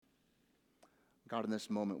God, in this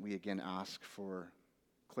moment, we again ask for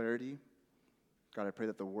clarity. God, I pray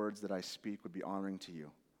that the words that I speak would be honoring to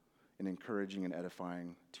you and encouraging and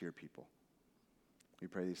edifying to your people. We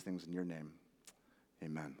pray these things in your name.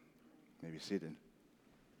 Amen. You may be seated.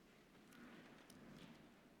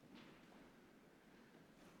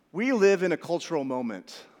 We live in a cultural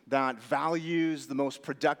moment that values the most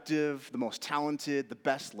productive, the most talented, the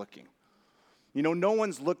best looking. You know, no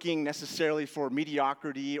one's looking necessarily for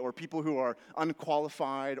mediocrity or people who are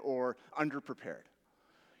unqualified or underprepared.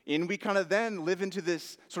 And we kind of then live into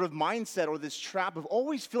this sort of mindset or this trap of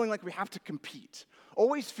always feeling like we have to compete,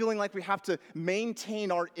 always feeling like we have to maintain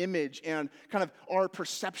our image and kind of our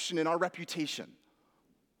perception and our reputation.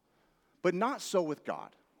 But not so with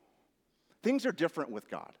God. Things are different with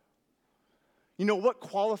God. You know, what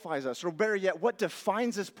qualifies us, or better yet, what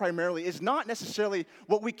defines us primarily is not necessarily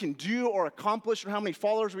what we can do or accomplish or how many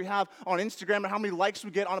followers we have on Instagram or how many likes we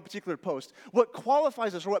get on a particular post. What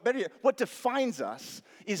qualifies us, or what better yet, what defines us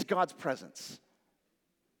is God's presence.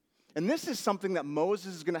 And this is something that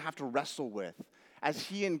Moses is going to have to wrestle with as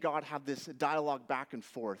he and God have this dialogue back and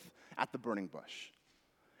forth at the burning bush.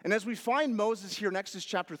 And as we find Moses here in Exodus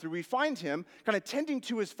chapter 3, we find him kind of tending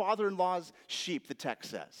to his father-in-law's sheep, the text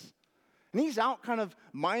says. And he's out kind of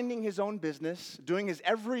minding his own business, doing his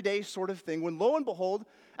everyday sort of thing, when lo and behold,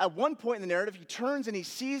 at one point in the narrative, he turns and he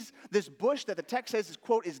sees this bush that the text says,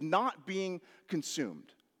 quote, is not being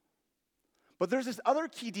consumed. But there's this other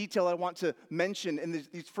key detail I want to mention in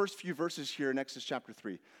these first few verses here in Exodus chapter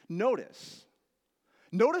 3. Notice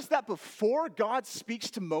that before God speaks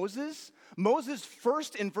to Moses, Moses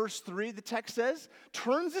first in verse 3, the text says,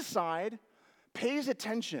 turns aside, pays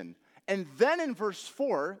attention. And then in verse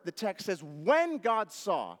 4, the text says, when God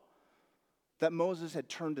saw that Moses had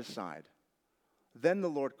turned aside, then the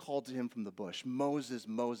Lord called to him from the bush, Moses,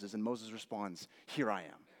 Moses. And Moses responds, here I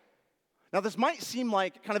am. Now this might seem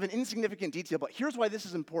like kind of an insignificant detail, but here's why this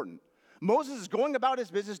is important. Moses is going about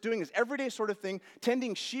his business, doing his everyday sort of thing,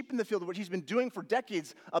 tending sheep in the field, which he's been doing for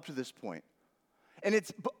decades up to this point. And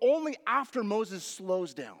it's only after Moses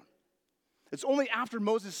slows down. It's only after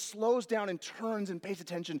Moses slows down and turns and pays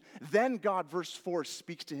attention, then God, verse 4,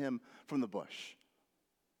 speaks to him from the bush.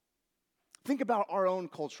 Think about our own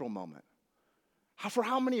cultural moment. For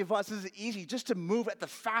how many of us is it easy just to move at the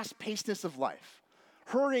fast-pacedness of life,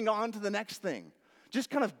 hurrying on to the next thing, just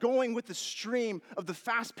kind of going with the stream of the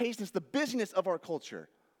fast-pacedness, the busyness of our culture,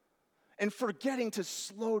 and forgetting to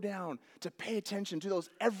slow down, to pay attention to those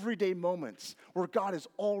everyday moments where God is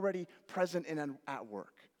already present and at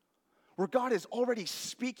work, where God is already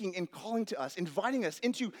speaking and calling to us, inviting us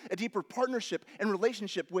into a deeper partnership and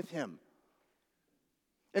relationship with him.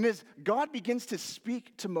 And as God begins to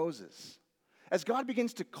speak to Moses, as God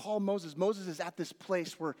begins to call Moses, Moses is at this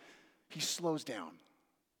place where he slows down.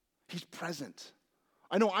 He's present.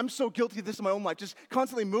 I know I'm so guilty of this in my own life, just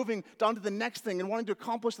constantly moving down to the next thing and wanting to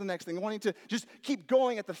accomplish the next thing and wanting to just keep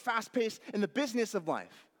going at the fast pace and the business of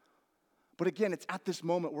life. But again, it's at this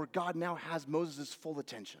moment where God now has Moses' full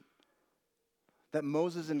attention, that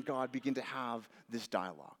Moses and God begin to have this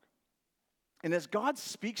dialogue. And as God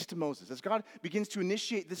speaks to Moses, as God begins to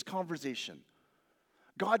initiate this conversation,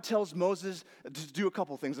 God tells Moses to do a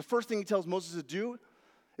couple things. The first thing he tells Moses to do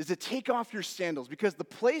is to take off your sandals, because the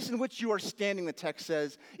place in which you are standing, the text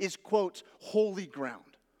says, is, quote, holy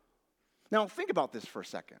ground. Now, think about this for a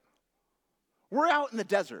second. We're out in the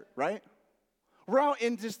desert, right? We're out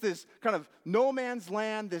in just this kind of no man's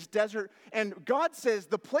land, this desert, and God says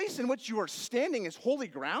the place in which you are standing is holy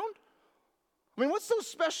ground? I mean, what's so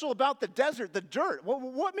special about the desert, the dirt?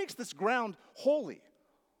 What makes this ground holy?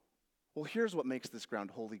 Well, here's what makes this ground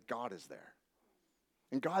holy. God is there.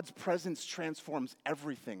 And God's presence transforms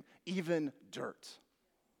everything, even dirt.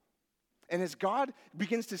 And as God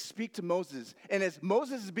begins to speak to Moses, and as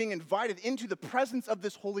Moses is being invited into the presence of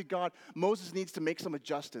this holy God, Moses needs to make some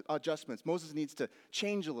adjustments. Moses needs to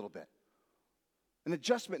change a little bit. An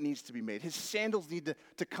adjustment needs to be made. His sandals need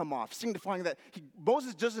to come off, signifying that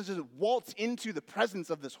Moses doesn't just waltz into the presence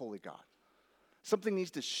of this holy God. Something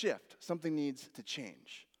needs to shift. Something needs to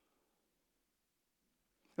change.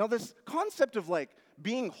 Now, this concept of like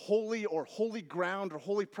being holy or holy ground or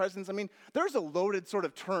holy presence, I mean, there's a loaded sort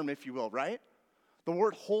of term, if you will, right? The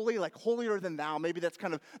word holy, like holier than thou, maybe that's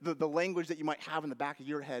kind of the language that you might have in the back of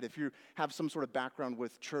your head if you have some sort of background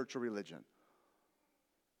with church or religion.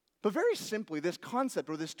 But very simply, this concept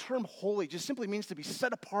or this term holy just simply means to be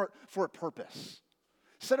set apart for a purpose,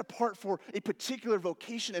 set apart for a particular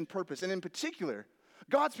vocation and purpose. And in particular,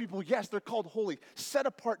 God's people, yes, they're called holy, set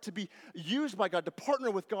apart to be used by God, to partner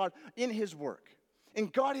with God in his work.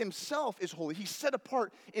 And God himself is holy. He's set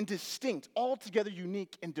apart and distinct, altogether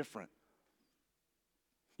unique and different.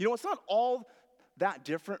 You know, it's not all that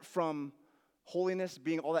different from holiness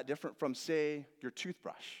being all that different from, say, your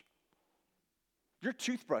toothbrush. Your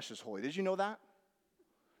toothbrush is holy. Did you know that?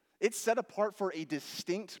 It's set apart for a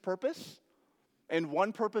distinct purpose and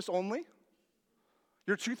one purpose only.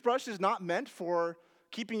 Your toothbrush is not meant for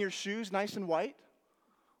keeping your shoes nice and white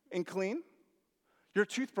and clean. Your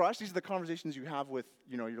toothbrush, these are the conversations you have with,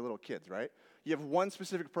 your little kids, right? You have one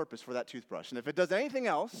specific purpose for that toothbrush. And if it does anything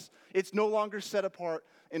else, it's no longer set apart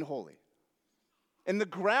and holy. And the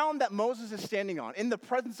ground that Moses is standing on, in the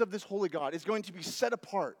presence of this holy God, is going to be set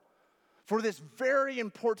apart for this very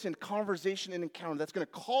important conversation and encounter that's going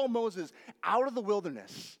to call Moses out of the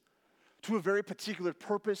wilderness to a very particular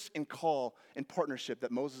purpose and call and partnership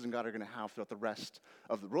that Moses and God are going to have throughout the rest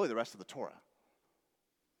of the Torah.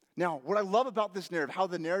 Now, what I love about this narrative, how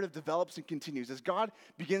the narrative develops and continues, as God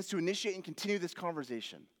begins to initiate and continue this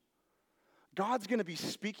conversation, God's going to be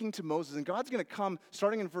speaking to Moses, and God's going to come,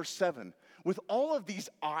 starting in verse 7, with all of these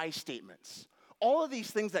I statements, all of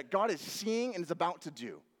these things that God is seeing and is about to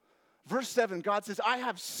do. Verse 7, God says, I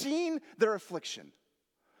have seen their affliction.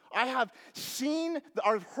 I have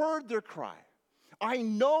I've heard their cry. I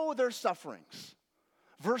know their sufferings.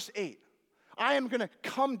 Verse 8, I am going to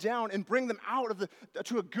come down and bring them out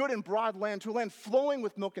to a good and broad land, to a land flowing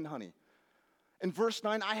with milk and honey. In verse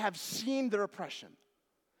 9, I have seen their oppression.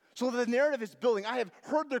 So the narrative is building. I have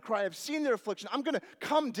heard their cry. I have seen their affliction. I'm going to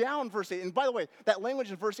come down, verse 8. And by the way, that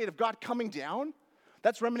language in verse 8 of God coming down,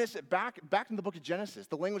 that's reminiscent back in the book of Genesis.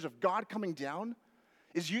 The language of God coming down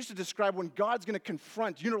is used to describe when God's going to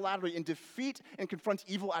confront unilaterally and defeat and confront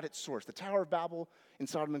evil at its source, the Tower of Babel and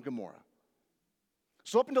Sodom and Gomorrah.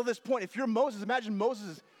 So up until this point, if you're Moses, imagine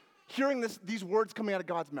Moses hearing these words coming out of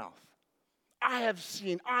God's mouth. I have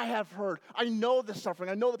seen, I have heard, I know the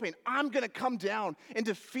suffering, I know the pain. I'm going to come down and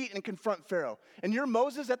defeat and confront Pharaoh. And you're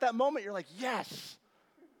Moses at that moment, you're like, yes,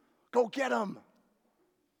 go get him.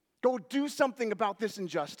 Go do something about this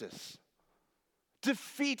injustice.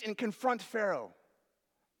 Defeat and confront Pharaoh.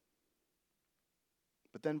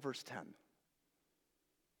 But then verse 10,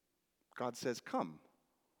 God says, come,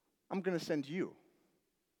 I'm going to send you.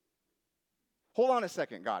 Hold on a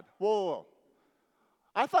second, God. Whoa.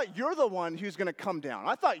 I thought you're the one who's going to come down.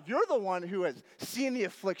 I thought you're the one who has seen the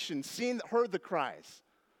affliction, heard the cries.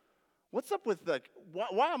 What's up with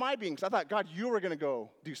why am I being? I thought, God, you were going to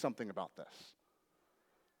go do something about this.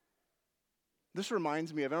 This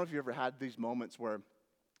reminds me of, I don't know if you ever had these moments where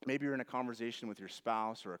maybe you're in a conversation with your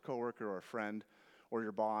spouse or a coworker or a friend or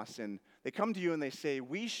your boss, and they come to you and they say,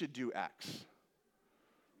 we should do X.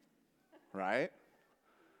 Right?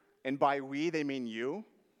 And by we, they mean you.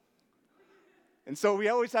 And so we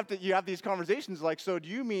always you have these conversations like, so do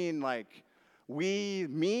you mean like we,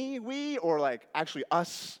 me, we, or like actually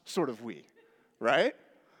us sort of we, right?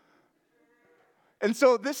 And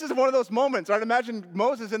so this is one of those moments. I'd imagine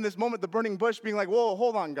Moses in this moment, the burning bush, being like, whoa,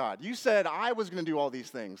 hold on, God. You said I was going to do all these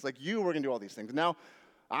things, like you were going to do all these things. Now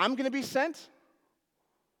I'm going to be sent?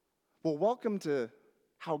 Well, welcome to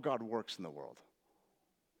how God works in the world,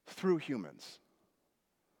 through humans.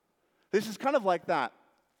 This is kind of like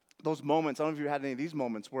those moments, I don't know if you've had any of these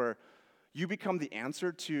moments where you become the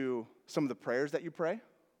answer to some of the prayers that you pray.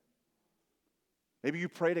 Maybe you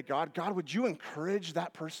pray to God, God, would you encourage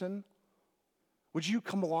that person? Would you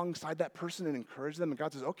come alongside that person and encourage them? And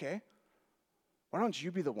God says, okay, why don't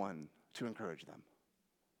you be the one to encourage them?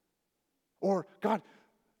 Or, God,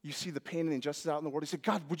 you see the pain and injustice out in the world. You say,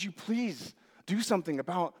 God, would you please do something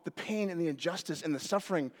about the pain and the injustice and the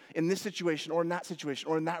suffering in this situation or in that situation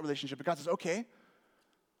or in that relationship? And God says, okay,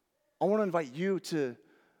 I want to invite you to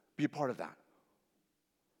be a part of that.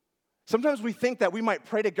 Sometimes we think that we might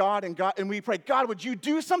pray to God and we pray, God, would you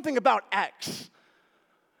do something about X?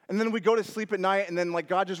 And then we go to sleep at night and then like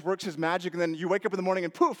God just works his magic and then you wake up in the morning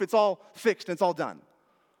and poof, it's all fixed and it's all done.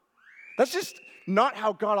 That's just not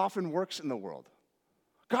how God often works in the world.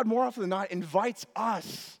 God more often than not invites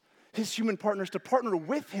us, his human partners, to partner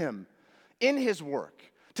with him in his work,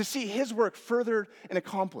 to see his work furthered and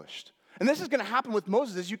accomplished. And this is going to happen with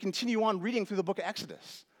Moses as you continue on reading through the book of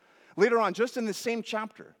Exodus. Later on, just in the same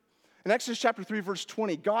chapter, in Exodus chapter 3, verse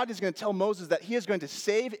 20, God is going to tell Moses that he is going to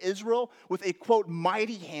save Israel with a, quote,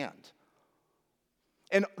 mighty hand.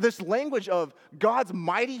 And this language of God's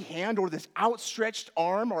mighty hand or this outstretched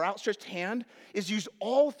arm or outstretched hand is used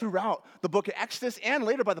all throughout the book of Exodus and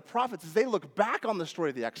later by the prophets as they look back on the story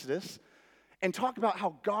of the Exodus and talk about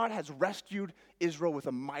how God has rescued Israel with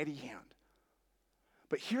a mighty hand.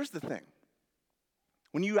 But here's the thing.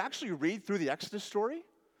 When you actually read through the Exodus story,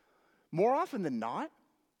 more often than not,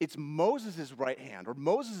 it's Moses' right hand or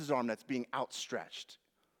Moses' arm that's being outstretched.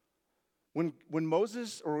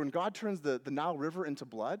 When God turns the Nile River into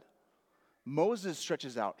blood, Moses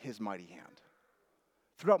stretches out his mighty hand.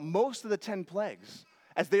 Throughout most of the 10 plagues,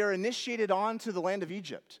 as they are initiated onto the land of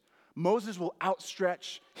Egypt, Moses will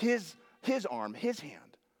outstretch his arm, his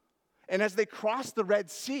hand. And as they cross the Red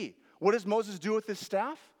Sea, what does Moses do with his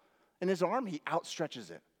staff and his arm? He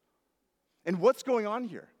outstretches it. And what's going on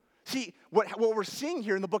here? See, what we're seeing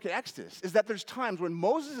here in the book of Exodus is that there's times when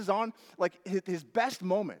Moses is on like his best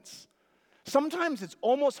moments. Sometimes it's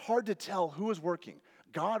almost hard to tell who is working,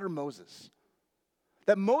 God or Moses.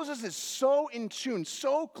 That Moses is so in tune,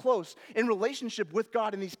 so close in relationship with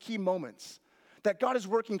God in these key moments, that God is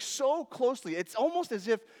working so closely. It's almost as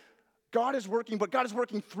if God is working, but God is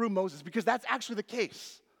working through Moses, because that's actually the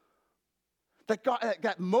case.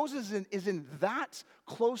 That Moses is in that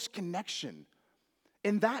close connection,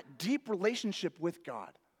 in that deep relationship with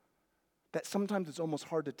God, that sometimes it's almost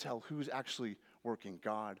hard to tell who's actually working,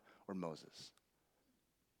 God or Moses.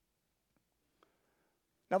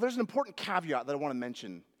 Now, there's an important caveat that I want to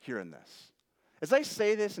mention here in this. As I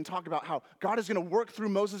say this and talk about how God is going to work through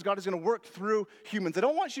Moses, God is going to work through humans, I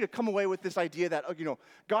don't want you to come away with this idea that,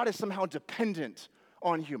 God is somehow dependent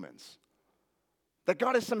on humans. That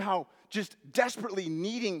God is somehow just desperately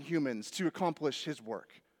needing humans to accomplish his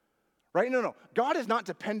work. Right? No. God is not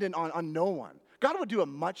dependent on no one. God would do a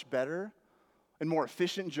much better and more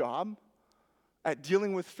efficient job at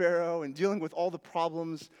dealing with Pharaoh and dealing with all the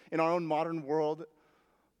problems in our own modern world.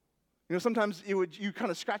 Sometimes you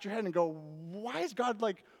kind of scratch your head and go, why is God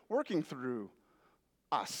working through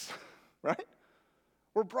us, right?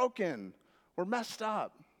 We're broken. We're messed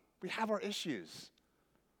up. We have our issues.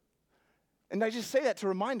 And I just say that to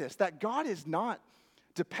remind us that God is not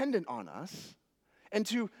dependent on us. And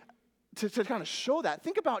to kind of show that,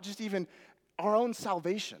 think about just even our own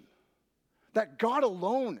salvation. That God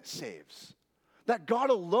alone saves. That God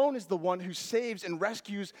alone is the one who saves and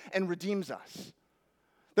rescues and redeems us.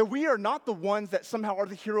 That we are not the ones that somehow are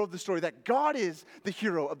the hero of the story, that God is the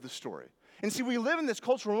hero of the story. And see, we live in this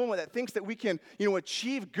cultural moment that thinks that we can,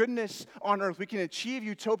 achieve goodness on earth. We can achieve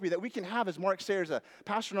utopia, that we can have, as Mark Sayers, a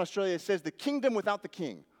pastor in Australia, says, the kingdom without the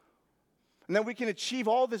king. And that we can achieve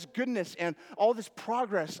all this goodness and all this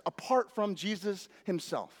progress apart from Jesus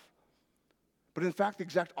himself. But in fact, the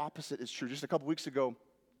exact opposite is true. Just a couple weeks ago,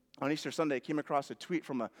 on Easter Sunday, I came across a tweet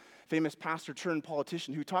from a famous pastor turned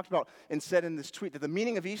politician who talked about and said in this tweet that the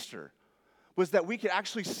meaning of Easter was that we could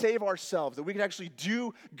actually save ourselves, that we could actually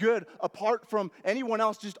do good apart from anyone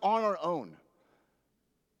else, just on our own.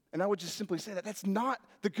 And I would just simply say that that's not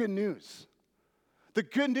the good news. The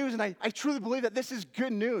good news, and I truly believe that this is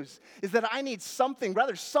good news, is that I need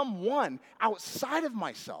someone outside of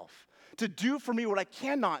myself to do for me what I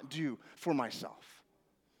cannot do for myself.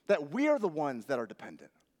 That we are the ones that are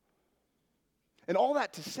dependent. And all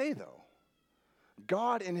that to say, though,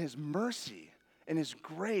 God in his mercy, in his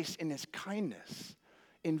grace, in his kindness,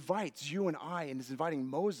 invites you and I, and is inviting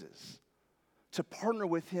Moses to partner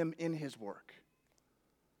with him in his work.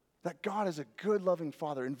 That God is a good, loving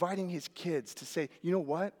father, inviting his kids to say, you know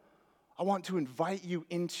what? I want to invite you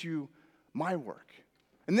into my work.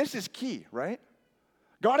 And this is key, right?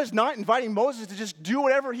 God is not inviting Moses to just do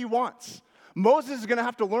whatever he wants. Moses is going to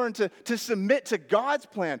have to learn to submit to God's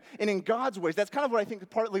plan and in God's ways. That's kind of what I think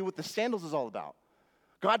partly what the sandals is all about.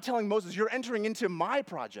 God telling Moses, you're entering into my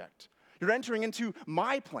project. You're entering into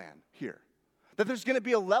my plan here. That there's going to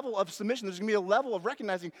be a level of submission. There's going to be a level of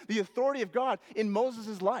recognizing the authority of God in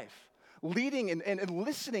Moses' life, leading and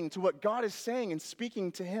listening to what God is saying and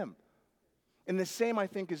speaking to him. And the same, I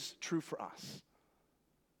think, is true for us.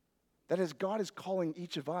 That as God is calling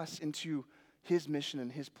each of us into his mission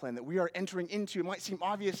and his plan, that we are entering into, it might seem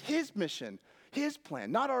obvious, his mission, his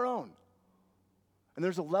plan, not our own. And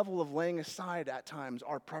there's a level of laying aside at times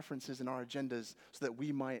our preferences and our agendas so that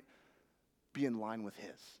we might be in line with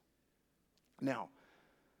his. Now,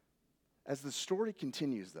 as the story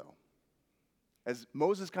continues, though, as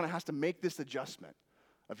Moses kind of has to make this adjustment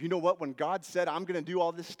of, you know what, when God said, I'm going to do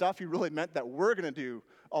all this stuff, he really meant that we're going to do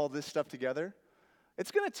all this stuff together.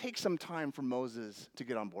 It's going to take some time for Moses to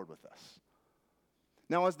get on board with us.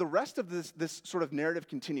 Now, as the rest of this sort of narrative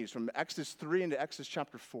continues, from Exodus 3 into Exodus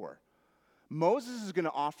chapter 4, Moses is going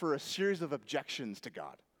to offer a series of objections to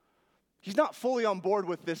God. He's not fully on board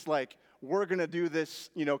with this, we're going to do this,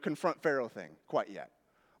 confront Pharaoh thing quite yet.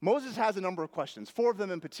 Moses has a number of questions, 4 of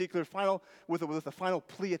them in particular, with a final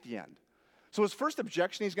plea at the end. So his first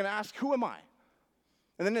objection, he's going to ask, who am I?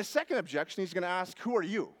 And then his second objection, he's going to ask, who are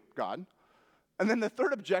you, God? And then the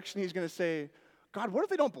third objection, he's going to say, God, what if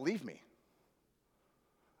they don't believe me?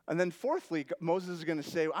 And then fourthly, Moses is going to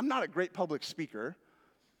say, I'm not a great public speaker.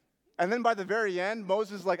 And then by the very end,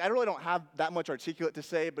 Moses is like, I really don't have that much articulate to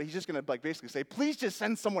say, but he's just going to like basically say, please just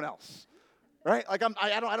send someone else, right? Like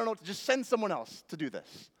I don't know, just send someone else to do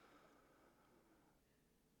this.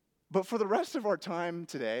 But for the rest of our time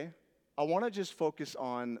today, I want to just focus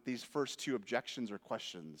on these first two objections or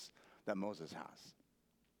questions that Moses has.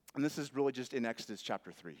 And this is really just in Exodus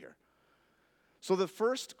chapter 3 here. So the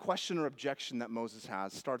first question or objection that Moses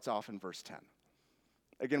has starts off in verse 10.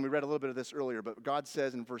 Again, we read a little bit of this earlier, but God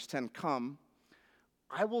says in verse 10, "Come,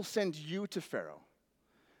 I will send you to Pharaoh,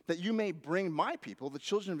 that you may bring my people, the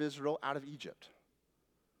children of Israel, out of Egypt."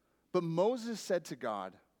 But Moses said to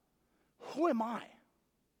God, "Who am I?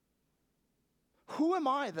 Who am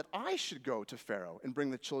I that I should go to Pharaoh and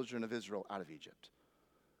bring the children of Israel out of Egypt?"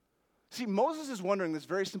 See, Moses is wondering this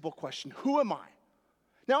very simple question, who am I?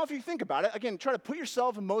 Now, if you think about it, again, try to put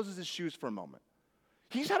yourself in Moses' shoes for a moment.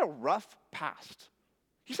 He's had a rough past.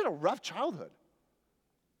 He's had a rough childhood.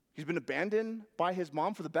 He's been abandoned by his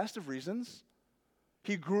mom for the best of reasons.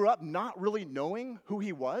 He grew up not really knowing who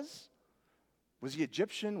he was. Was he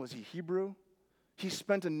Egyptian? Was he Hebrew? He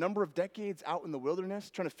spent a number of decades out in the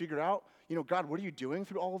wilderness trying to figure out, God, what are you doing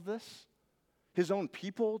through all of this? His own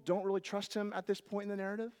people don't really trust him at this point in the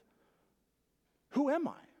narrative. Who am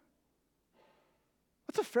I?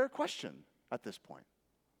 That's a fair question at this point.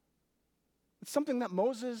 It's something that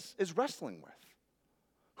Moses is wrestling with.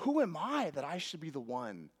 Who am I that I should be the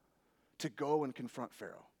one to go and confront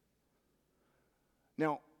Pharaoh?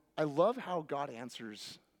 Now, I love how God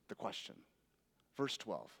answers the question. Verse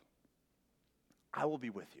 12, "I will be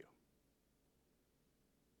with you."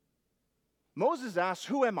 Moses asks,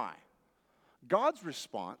 "Who am I?" God's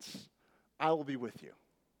response, "I will be with you."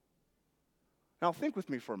 Now, think with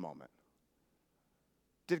me for a moment.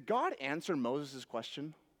 Did God answer Moses'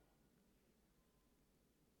 question?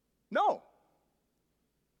 No.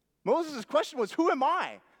 Moses' question was, "Who am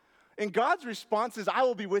I?" And God's response is, "I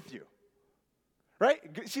will be with you."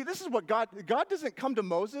 Right? See, this is what God doesn't come to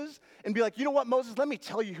Moses and be like, "You know what, Moses, let me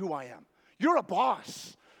tell you who I am. You're a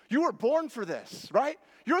boss. You were born for this," right?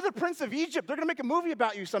 "You're the prince of Egypt. They're going to make a movie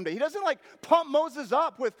about you someday." He doesn't like pump Moses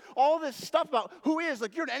up with all this stuff about who he is.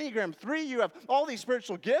 Like, you're an Enneagram 3. You have all these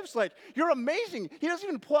spiritual gifts. Like, you're amazing. He doesn't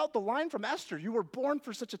even pull out the line from Esther. You were born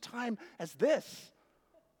for such a time as this.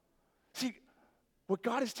 See, what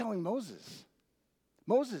God is telling Moses,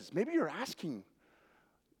 maybe you're asking,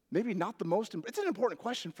 maybe not the most, it's an important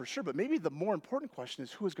question for sure, but maybe the more important question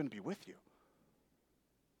is, who is going to be with you?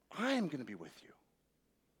 I am going to be with you.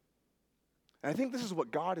 And I think this is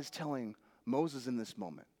what God is telling Moses in this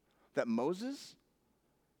moment. That Moses,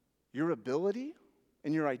 your ability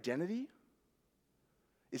and your identity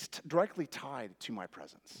is directly tied to my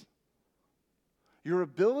presence. Your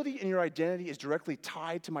ability and your identity is directly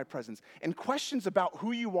tied to my presence. And questions about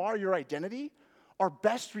who you are, your identity, are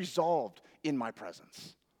best resolved in my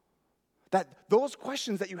presence. That those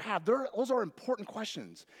questions that you have, those are important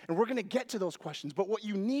questions. And we're going to get to those questions. But what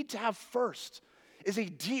you need to have first is a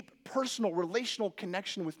deep, personal, relational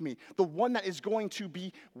connection with me, the one that is going to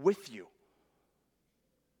be with you.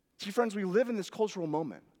 See, friends, we live in this cultural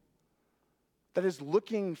moment that is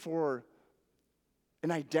looking for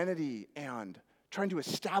an identity and trying to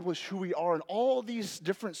establish who we are in all these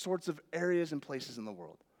different sorts of areas and places in the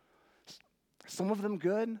world. Some of them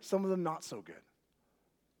good, some of them not so good.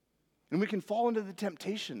 And we can fall into the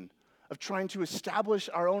temptation of trying to establish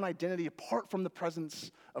our own identity apart from the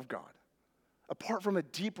presence of God, apart from a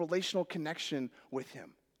deep relational connection with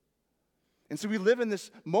Him. And so we live in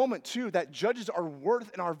this moment, too, that judges our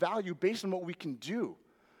worth and our value based on what we can do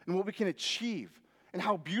and what we can achieve and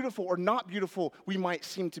how beautiful or not beautiful we might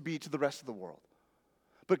seem to be to the rest of the world.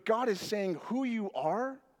 But God is saying who you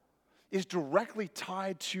are is directly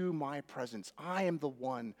tied to my presence. I am the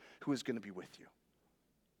one who is going to be with you.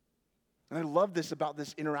 And I love this about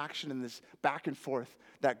this interaction and this back and forth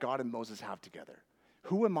that God and Moses have together.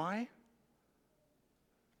 Who am I?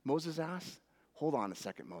 Moses asks, hold on a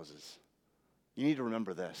second, Moses. You need to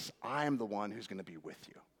remember this. I am the one who's going to be with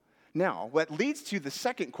you. Now, what leads to the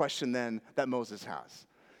second question then that Moses has.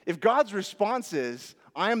 If God's response is,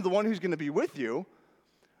 I am the one who's going to be with you,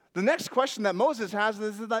 the next question that Moses has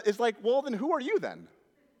is like, well, then who are you then?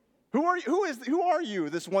 Who are you,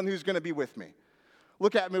 this one who's going to be with me?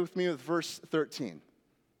 Look at me with verse 13.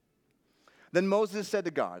 Then Moses said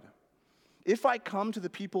to God, if I come to the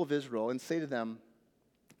people of Israel and say to them,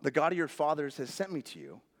 the God of your fathers has sent me to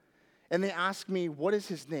you, and they ask me, what is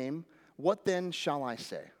his name? What then shall I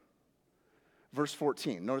say? Verse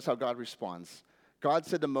 14, notice how God responds. God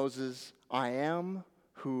said to Moses, I am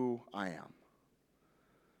who I am.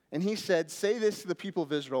 And he said, say this to the people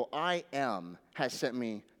of Israel, I am has sent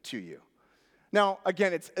me to you. Now,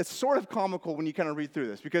 again, it's sort of comical when you kind of read through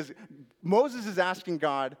this because Moses is asking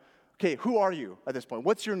God, okay, who are you at this point?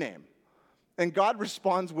 What's your name? And God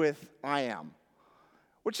responds with, I am,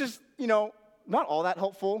 which is, not all that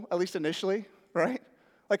helpful, at least initially, right?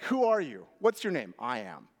 Like, who are you? What's your name? I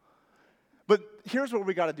am. But here's what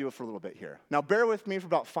we got to do for a little bit here. Now, bear with me for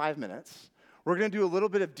about 5 minutes. We're going to do a little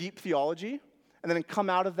bit of deep theology, and then come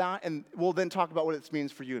out of that, and we'll then talk about what it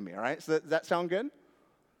means for you and me, all right? So does that sound good?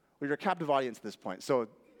 Well, you're a captive audience at this point, so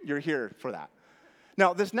you're here for that.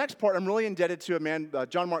 Now, this next part, I'm really indebted to a man,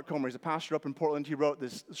 John Mark Comer. He's a pastor up in Portland. He wrote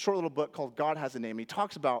this short little book called God Has a Name. He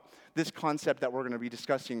talks about this concept that we're going to be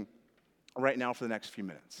discussing right now for the next few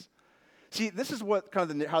minutes. See, this is what kind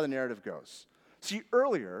of how the narrative goes. See,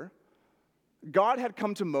 earlier, God had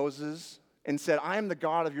come to Moses and said, I am the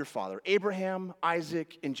God of your father, Abraham,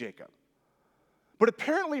 Isaac, and Jacob. But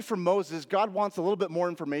apparently for Moses, God wants a little bit more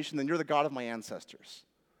information than you're the God of my ancestors.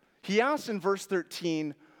 He asks in verse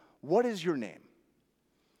 13, what is your name?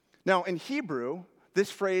 Now, in Hebrew,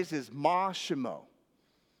 this phrase is ma shemo.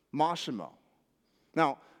 Ma shemo.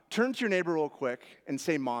 Now, turn to your neighbor real quick and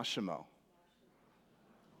say ma shemo.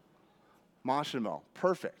 Ma shemo.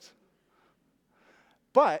 Perfect.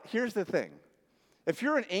 But here's the thing. If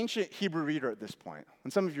you're an ancient Hebrew reader at this point,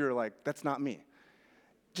 and some of you are like, that's not me,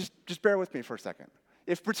 just bear with me for a second.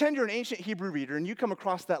 If pretend you're an ancient Hebrew reader and you come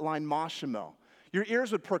across that line ma shemo, your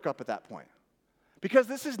ears would perk up at that point. Because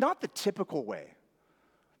this is not the typical way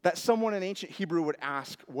that someone in ancient Hebrew would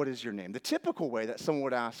ask, what is your name? The typical way that someone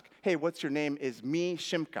would ask, hey, what's your name is mi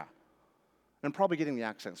shimka. And I'm probably getting the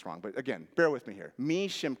accents wrong, but again, bear with me here. Mi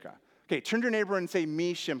shimka. Okay, turn to your neighbor and say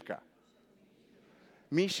mi shimka.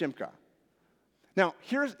 Mi shimka. Now,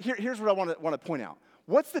 here's what I want to point out.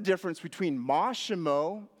 What's the difference between ma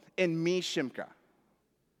shemo and mi shimka?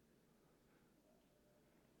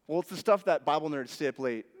 Well, it's the stuff that Bible nerds stay up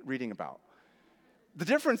late reading about. The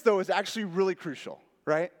difference, though, is actually really crucial,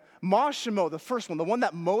 right? Ma shemo, the first one, the one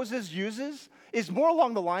that Moses uses, is more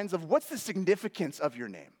along the lines of what's the significance of your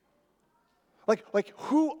name? Like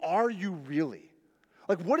who are you really?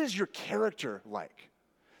 Like, what is your character like?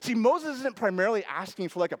 See, Moses isn't primarily asking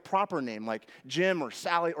for like a proper name like Jim or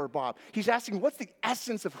Sally or Bob. He's asking, what's the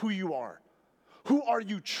essence of who you are? Who are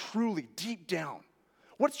you truly deep down?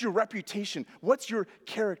 What's your reputation? What's your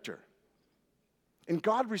character? And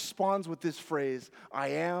God responds with this phrase, I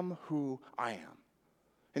am who I am.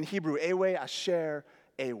 In Hebrew, Ewe, Asher,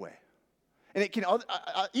 Ewe. And it can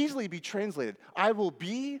easily be translated, I will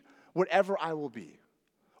be whatever I will be.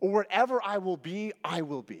 Or whatever I will be, I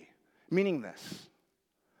will be. Meaning this,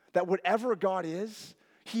 that whatever God is,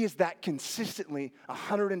 he is that consistently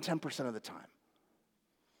 110% of the time.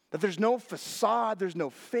 That there's no facade, there's no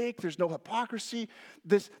fake, there's no hypocrisy.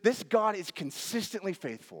 This God is consistently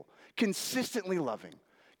faithful, consistently loving,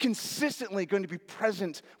 consistently going to be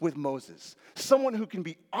present with Moses, someone who can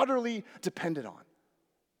be utterly dependent on.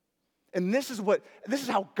 And this is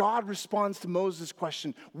how God responds to Moses'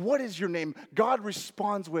 question, what is your name? God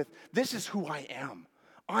responds with, this is who I am.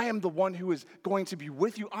 I am the one who is going to be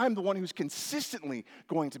with you. I am the one who's consistently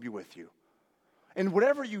going to be with you. And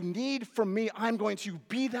whatever you need from me, I'm going to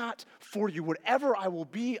be that for you. Whatever I will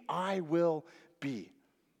be, I will be.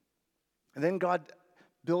 And then God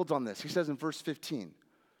builds on this. He says in verse 15,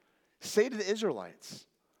 say to the Israelites,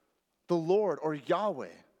 the Lord or Yahweh,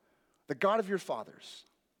 the God of your fathers,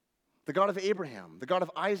 the God of Abraham, the God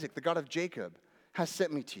of Isaac, the God of Jacob, has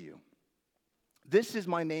sent me to you. This is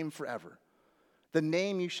my name forever, the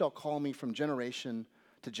name you shall call me from generation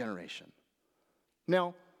to generation.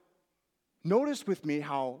 Now, notice with me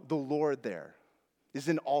how the Lord there is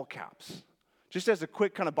in all caps. Just as a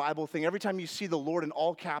quick kind of Bible thing, every time you see the Lord in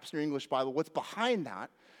all caps in your English Bible, what's behind that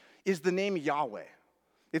is the name Yahweh.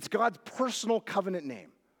 It's God's personal covenant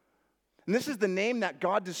name. And this is the name that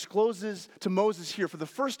God discloses to Moses here for the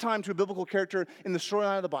first time to a biblical character in the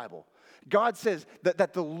storyline of the Bible. God says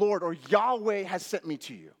that the Lord or Yahweh has sent me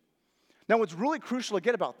to you. Now, what's really crucial to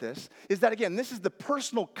get about this is that, again, this is the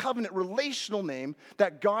personal covenant relational name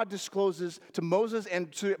that God discloses to Moses and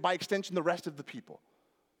to, by extension, the rest of the people.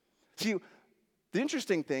 See, the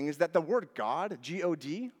interesting thing is that the word God,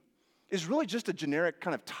 G-O-D, is really just a generic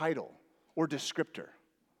kind of title or descriptor.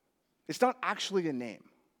 It's not actually a name.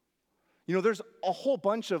 You know, there's a whole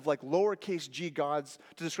bunch of like lowercase g gods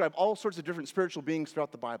to describe all sorts of different spiritual beings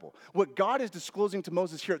throughout the Bible. What God is disclosing to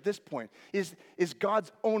Moses here at this point is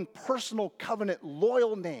God's own personal covenant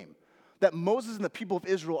loyal name that Moses and the people of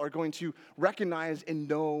Israel are going to recognize and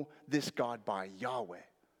know this God by, Yahweh.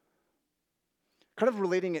 Kind of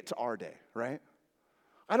relating it to our day, right?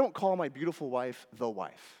 I don't call my beautiful wife the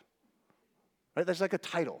wife, right? That's like a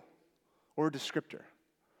title or a descriptor.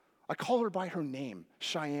 I call her by her name,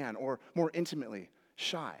 Cheyenne, or more intimately,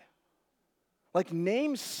 Shy. Like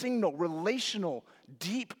names signal relational,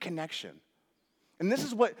 deep connection. And this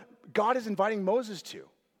is what God is inviting Moses to.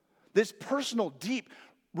 This personal, deep,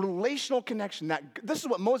 relational connection this is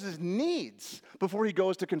what Moses needs before he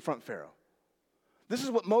goes to confront Pharaoh. This is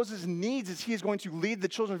what Moses needs as he is going to lead the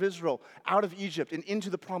children of Israel out of Egypt and into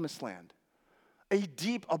the promised land. A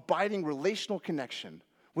deep, abiding relational connection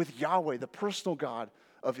with Yahweh, the personal God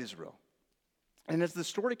of Israel. And as the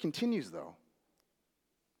story continues, though,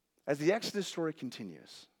 as the Exodus story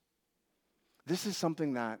continues, this is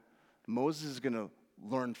something that Moses is going to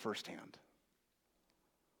learn firsthand.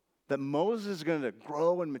 That Moses is going to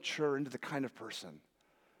grow and mature into the kind of person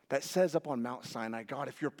that says up on Mount Sinai, God,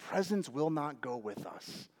 if your presence will not go with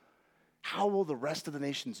us, how will the rest of the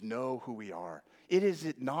nations know who we are? Is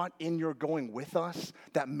it not in your going with us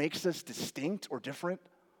that makes us distinct or different?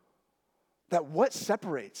 That what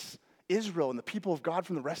separates Israel and the people of God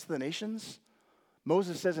from the rest of the nations?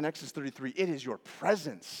 Moses says in Exodus 33, it is your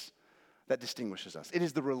presence that distinguishes us. It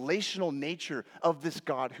is the relational nature of this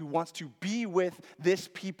God who wants to be with this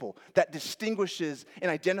people that distinguishes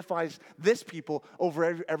and identifies this people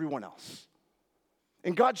over everyone else.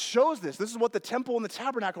 And God shows this. This is what the temple and the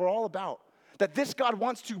tabernacle are all about. That this God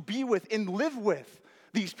wants to be with and live with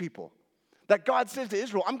these people. That God says to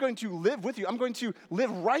Israel, I'm going to live with you. I'm going to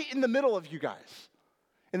live right in the middle of you guys.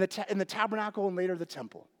 In the tabernacle and later the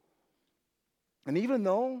temple. And even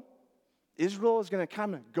though Israel is going to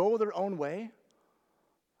kind of go their own way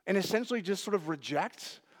and essentially just sort of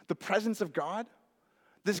reject the presence of God,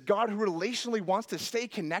 this God who relationally wants to stay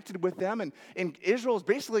connected with them, and Israel is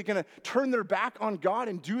basically going to turn their back on God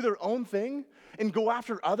and do their own thing and go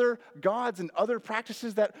after other gods and other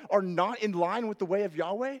practices that are not in line with the way of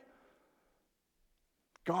Yahweh.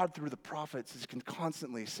 God, through the prophets, is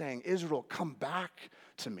constantly saying, Israel, come back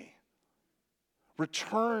to me.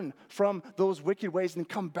 Return from those wicked ways and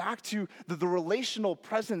come back to the relational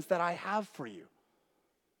presence that I have for you.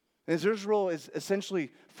 And as Israel is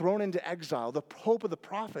essentially thrown into exile, the hope of the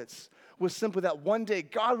prophets was simply that one day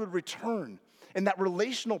God would return and that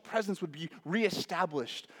relational presence would be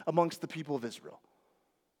reestablished amongst the people of Israel.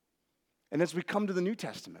 And as we come to the New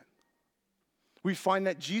Testament, we find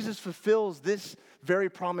that Jesus fulfills this very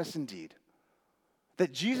promise indeed.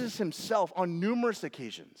 That Jesus himself, on numerous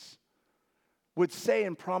occasions, would say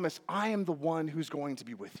and promise, I am the one who's going to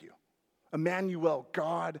be with you. Emmanuel,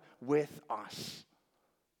 God with us.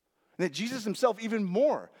 And that Jesus himself, even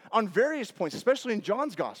more, on various points, especially in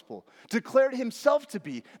John's gospel, declared himself to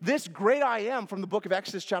be this great I am from the book of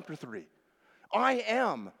Exodus chapter 3. I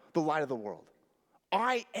am the light of the world.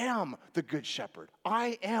 I am the good shepherd.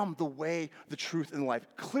 I am the way, the truth, and the life.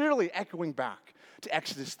 Clearly echoing back to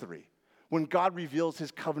Exodus 3, when God reveals his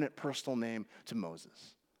covenant personal name to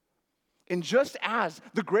Moses. And just as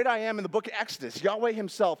the great I am in the book of Exodus, Yahweh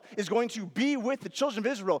himself is going to be with the children of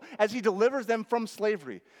Israel as he delivers them from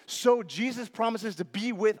slavery, so Jesus promises to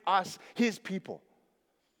be with us, his people.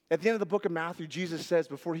 At the end of the book of Matthew, Jesus says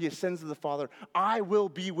before he ascends to the Father, I will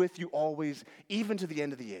be with you always, even to the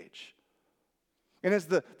end of the age. And as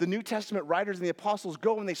the New Testament writers and the apostles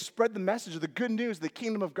go and they spread the message of the good news of the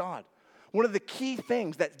kingdom of God, one of the key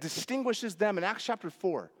things that distinguishes them in Acts chapter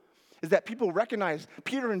 4 is that people recognize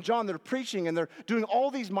Peter and John, they're preaching and they're doing all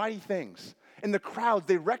these mighty things. And the crowds,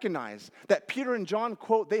 they recognize that Peter and John,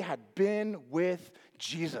 quote, they had been with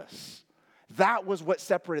Jesus. That was what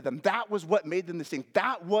separated them. That was what made them distinct.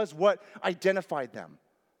 That was what identified them.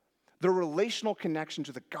 Their relational connection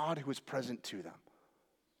to the God who was present to them.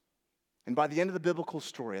 And by the end of the biblical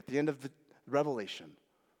story, at the end of the Revelation,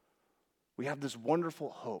 we have this wonderful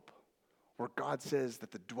hope where God says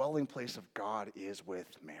that the dwelling place of God is with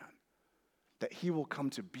man. That he will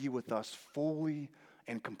come to be with us fully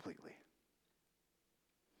and completely.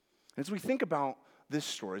 As we think about this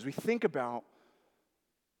story, as we think about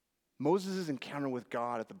Moses' encounter with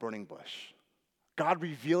God at the burning bush, God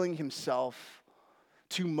revealing himself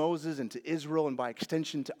to Moses and to Israel and by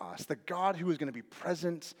extension to us, the God who is going to be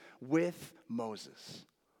present with Moses.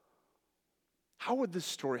 How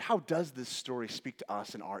does this story speak to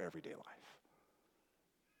us in our everyday life?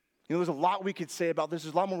 You know, there's a lot we could say about this.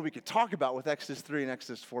 There's a lot more we could talk about with Exodus 3 and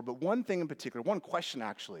Exodus 4. But one thing in particular, one question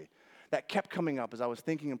actually, that kept coming up as I was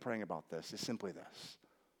thinking and praying about this is simply this.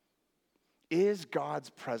 Is God's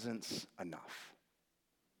presence enough?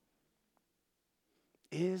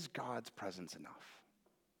 Is God's presence enough?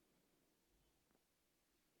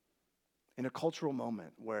 In a cultural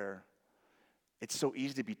moment where it's so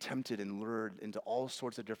easy to be tempted and lured into all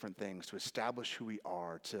sorts of different things to establish who we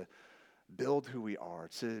are, to build who we are,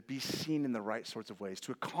 to be seen in the right sorts of ways,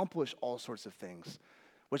 to accomplish all sorts of things.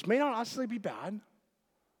 which may not necessarily be bad,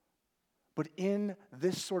 but in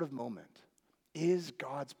this sort of moment, is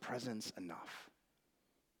God's presence enough?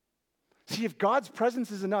 See, if God's presence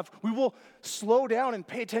is enough, we will slow down and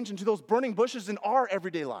pay attention to those burning bushes in our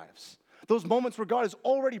everyday lives, those moments where God is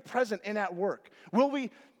already present and at work. Will we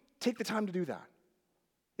take the time to do that?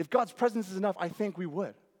 If God's presence is enough, I think we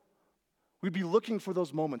would. We'd be looking for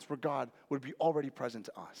those moments where God would be already present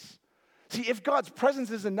to us. See, if God's presence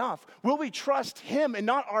is enough, will we trust Him and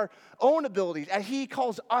not our own abilities as He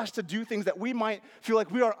calls us to do things that we might feel like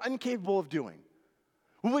we are incapable of doing?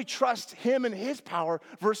 Will we trust Him and His power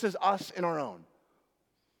versus us in our own?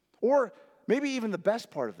 Or maybe even the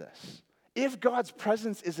best part of this, if God's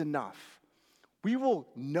presence is enough, we will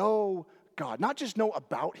know God, not just know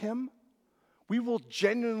about Him, we will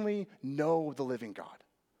genuinely know the living God.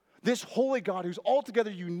 This holy God who's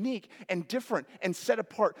altogether unique and different and set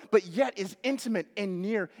apart, but yet is intimate and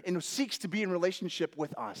near and seeks to be in relationship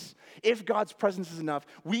with us. If God's presence is enough,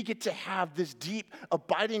 we get to have this deep,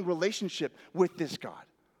 abiding relationship with this God.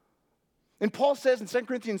 And Paul says in 2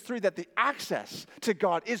 Corinthians 3 that the access to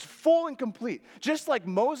God is full and complete. Just like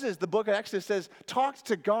Moses, the book of Exodus says, talked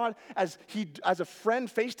to God as a friend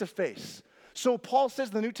face to face. So Paul says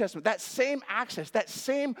in the New Testament, that same access, that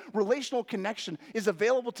same relational connection is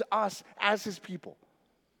available to us as His people.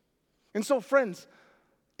 And so, friends,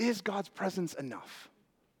 is God's presence enough?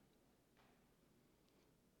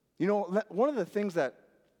 You know, one of the things that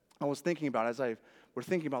I was thinking about as we're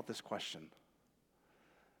thinking about this question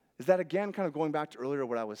is that, again, kind of going back to earlier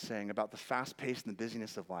what I was saying about the fast pace and the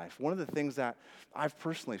busyness of life, one of the things that I've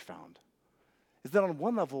personally found is that on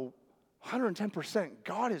one level, 110%,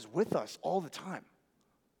 God is with us all the time.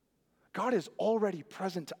 God is already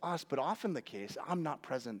present to us, but often the case, I'm not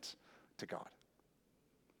present to God.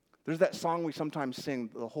 There's that song we sometimes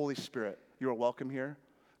sing, the Holy Spirit, you are welcome here.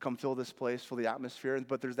 Come fill this place, fill the atmosphere.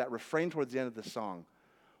 But there's that refrain towards the end of the song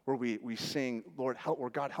where we sing, Lord,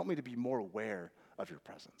 God, help me to be more aware of your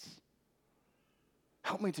presence.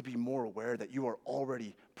 Help me to be more aware that you are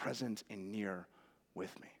already present and near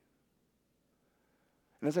with me.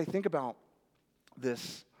 And as I think about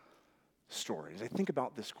this story, as I think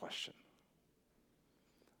about this question,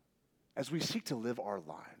 as we seek to live our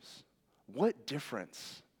lives, what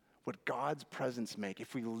difference would God's presence make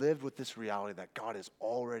if we lived with this reality that God is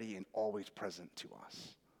already and always present to us?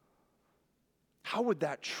 How would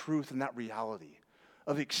that truth and that reality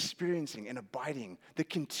of experiencing and abiding the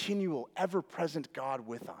continual, ever-present God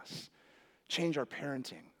with us change our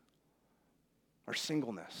parenting, our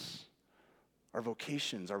singleness, our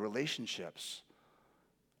vocations, our relationships,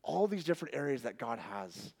 all these different areas that God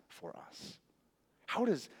has for us? How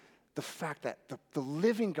does the fact that the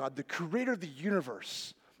living God, the creator of the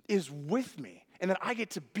universe, is with me and that I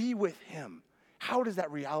get to be with Him, how does that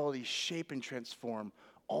reality shape and transform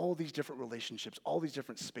all these different relationships, all these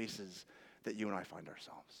different spaces that you and I find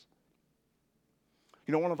ourselves?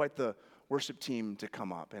 You know, I want to invite the worship team to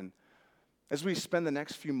come up. And as we spend the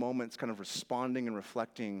next few moments kind of responding and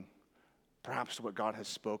reflecting perhaps to what God has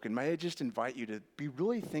spoken, may I just invite you to be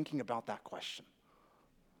really thinking about that question.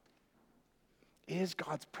 Is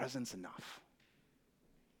God's presence enough?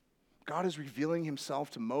 God is revealing Himself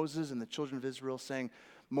to Moses and the children of Israel, saying,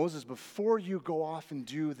 Moses, before you go off and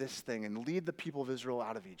do this thing and lead the people of Israel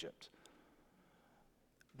out of Egypt,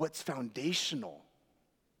 what's foundational,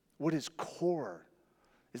 what is core,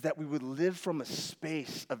 is that we would live from a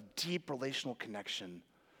space of deep relational connection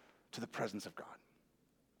to the presence of God.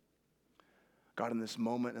 God, in this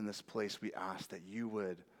moment, in this place, we ask that you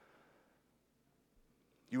would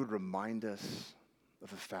remind us of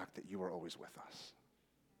the fact that you are always with us.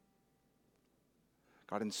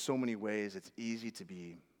 God, in so many ways, it's easy to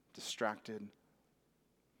be distracted.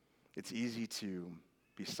 It's easy to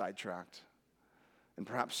be sidetracked. And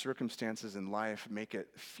perhaps circumstances in life make it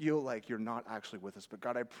feel like you're not actually with us. But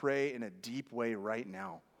God, I pray in a deep way right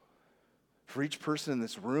now for each person in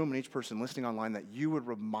this room and each person listening online that you would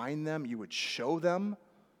remind them, you would show them,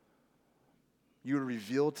 you would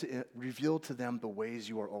reveal to them the ways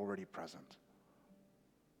you are already present.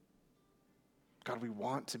 God, we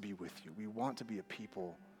want to be with you. We want to be a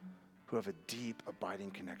people who have a deep, abiding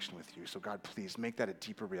connection with you. So God, please make that a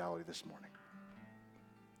deeper reality this morning.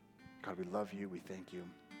 God, we love you. We thank you.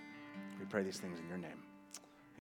 We pray these things in your name.